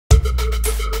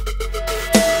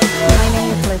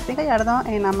Leslie Gallardo,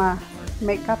 and I'm a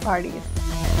makeup artist.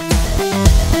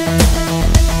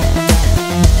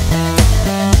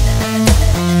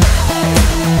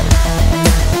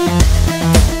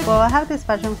 Well, I have this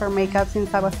passion for makeup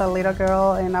since I was a little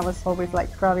girl, and I was always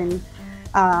like drawing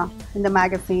in the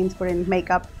magazines, putting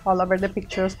makeup all over the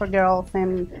pictures for girls,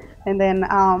 and then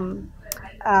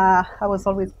I was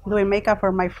always doing makeup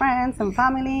for my friends and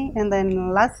family. And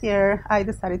then last year I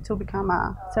decided to become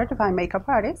a certified makeup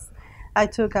artist. I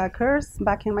took a course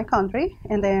back in my country,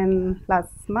 and then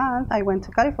last month I went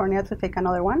to California to take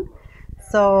another one.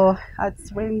 So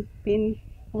it's really been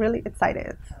really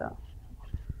excited. So.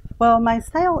 Well, my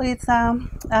style is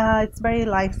it's very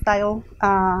lifestyle.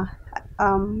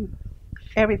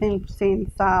 Everything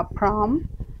since prom,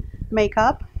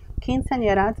 makeup,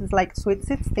 quinceañeras is like sweet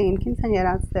 16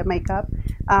 quinceañeras, the makeup,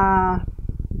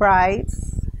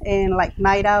 brides, and like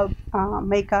night out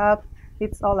makeup.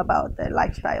 It's all about the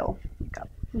lifestyle makeup.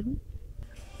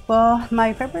 Well,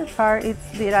 my favorite part is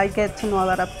that I get to know a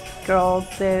lot of girls.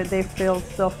 They feel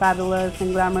so fabulous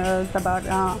and glamorous about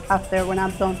after when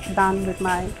I'm done with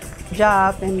my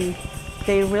job, and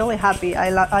they're really happy. I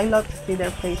love to see their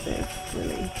faces,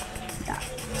 really. Yeah.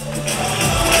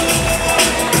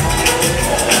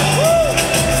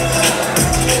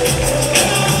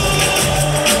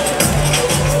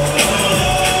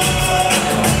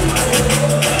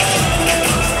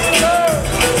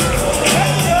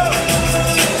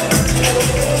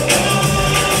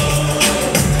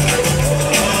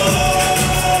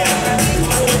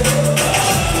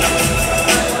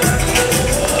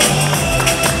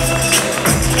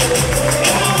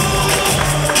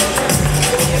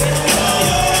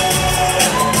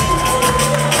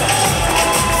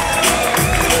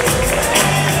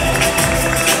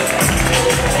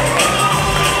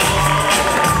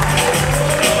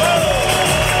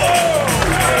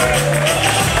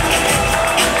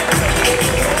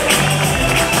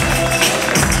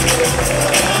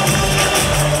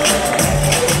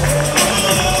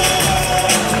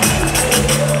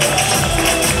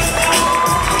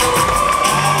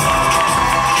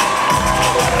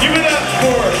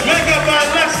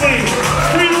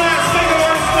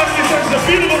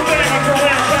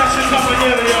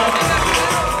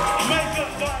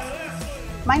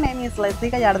 My name is Leslie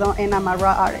Gallardo, and I'm a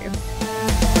raw artist.